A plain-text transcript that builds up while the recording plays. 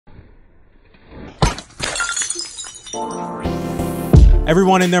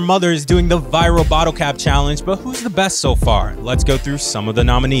Everyone and their mother is doing the viral bottle cap challenge, but who's the best so far? Let's go through some of the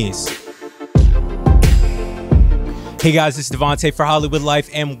nominees. Hey guys, it's DeVante for Hollywood Life,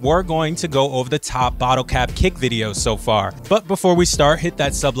 and we're going to go over the top bottle cap kick videos so far. But before we start, hit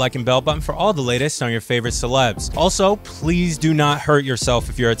that sub, like, and bell button for all the latest on your favorite celebs. Also, please do not hurt yourself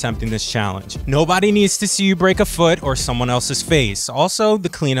if you're attempting this challenge. Nobody needs to see you break a foot or someone else's face. Also, the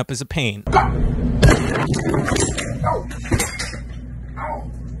cleanup is a pain.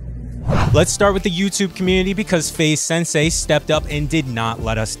 Let's start with the YouTube community because Faze Sensi stepped up and did not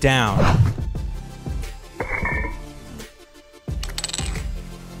let us down.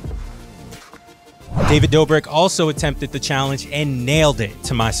 David Dobrik also attempted the challenge and nailed it,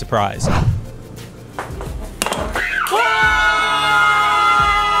 to my surprise.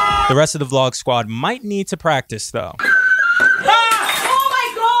 The rest of the vlog squad might need to practice though.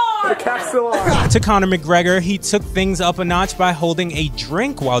 To Conor McGregor, he took things up a notch by holding a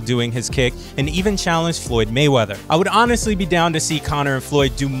drink while doing his kick and even challenged Floyd Mayweather. I would honestly be down to see Conor and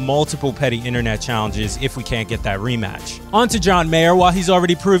Floyd do multiple petty internet challenges if we can't get that rematch. On to John Mayer. While he's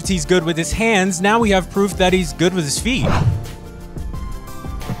already proved he's good with his hands, now we have proof that he's good with his feet.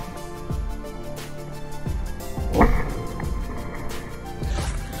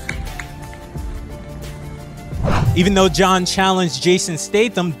 Even though John challenged Jason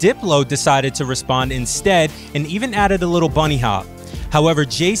Statham, Diplo decided to respond instead and even added a little bunny hop. However,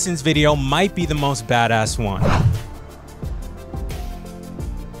 Jason's video might be the most badass one.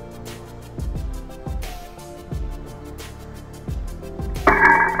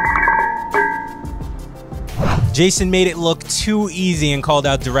 Jason made it look too easy and called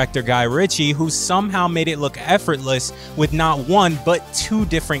out director Guy Ritchie, who somehow made it look effortless with not one, but two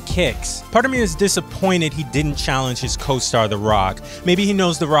different kicks. Part of me is disappointed he didn't challenge his co-star The Rock. Maybe he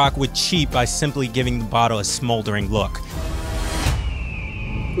knows The Rock would cheat by simply giving the bottle a smoldering look.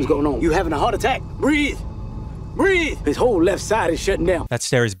 What's going on? You having a heart attack? Breathe! Breathe! His whole left side is shutting down. That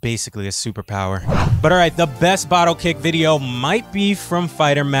stare is basically a superpower. But alright, the best bottle kick video might be from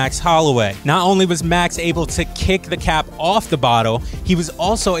fighter Max Holloway. Not only was Max able to kick the cap off the bottle, he was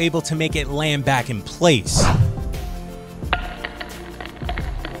also able to make it land back in place.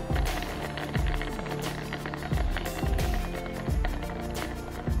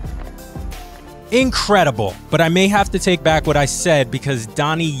 Incredible, but I may have to take back what I said because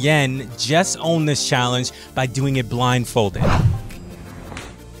Donnie Yen just owned this challenge by doing it blindfolded.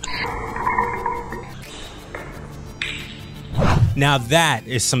 Now that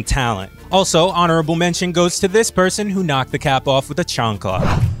is some talent. Also, honorable mention goes to this person who knocked the cap off with a chancla.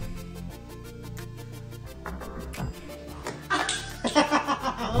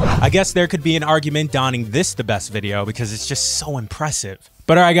 I guess there could be an argument donning this the best video because it's just so impressive.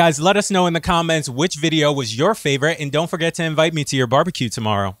 But alright guys, let us know in the comments which video was your favorite, and don't forget to invite me to your barbecue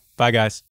tomorrow. Bye guys.